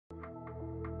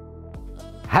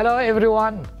Hello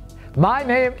everyone, my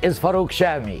name is Farouk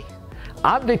Shami.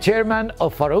 I'm the chairman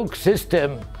of Farouk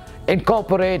System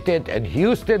Incorporated in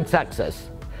Houston, Texas,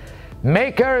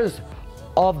 makers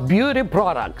of beauty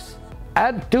products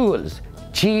and tools,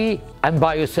 Chi and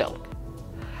BioSilk.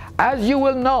 As you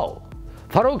will know,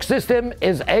 Farouk System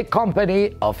is a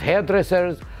company of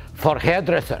hairdressers for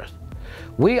hairdressers.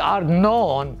 We are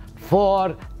known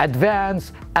for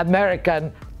advanced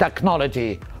American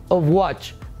technology, of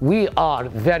which we are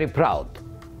very proud.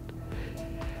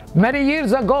 Many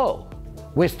years ago,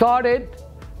 we started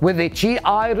with the Chi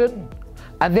iron,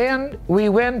 and then we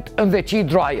went on the Chi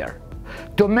dryer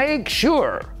to make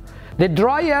sure the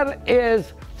dryer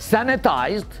is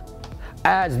sanitized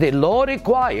as the law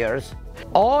requires.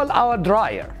 All our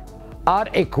dryers are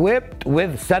equipped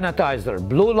with sanitizer,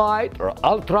 blue light or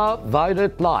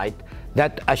ultraviolet light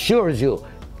that assures you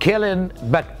killing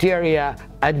bacteria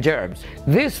and germs.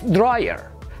 This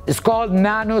dryer is called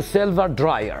Nano Silver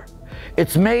dryer.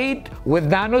 It's made with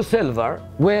nano silver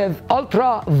with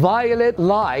ultraviolet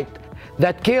light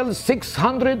that kills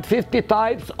 650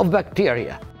 types of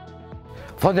bacteria.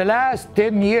 For the last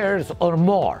 10 years or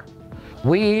more,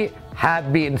 we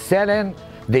have been selling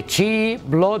the Chi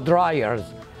blow dryers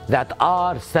that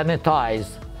are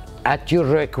sanitized at your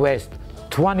request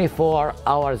 24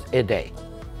 hours a day.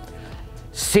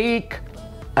 Seek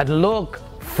and look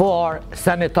for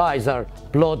sanitizer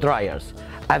blow dryers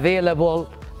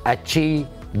available at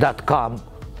chi.com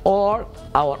or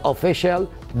our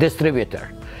official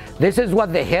distributor. This is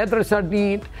what the hairdresser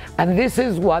need, and this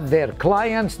is what their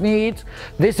clients need.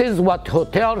 This is what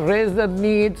hotel resident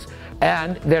needs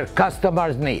and their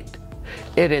customers need.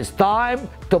 It is time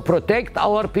to protect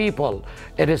our people.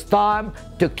 It is time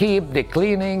to keep the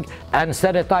cleaning and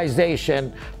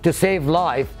sanitization to save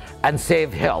life and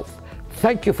save health.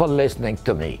 Thank you for listening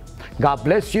to me. God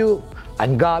bless you,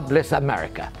 and God bless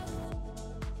America.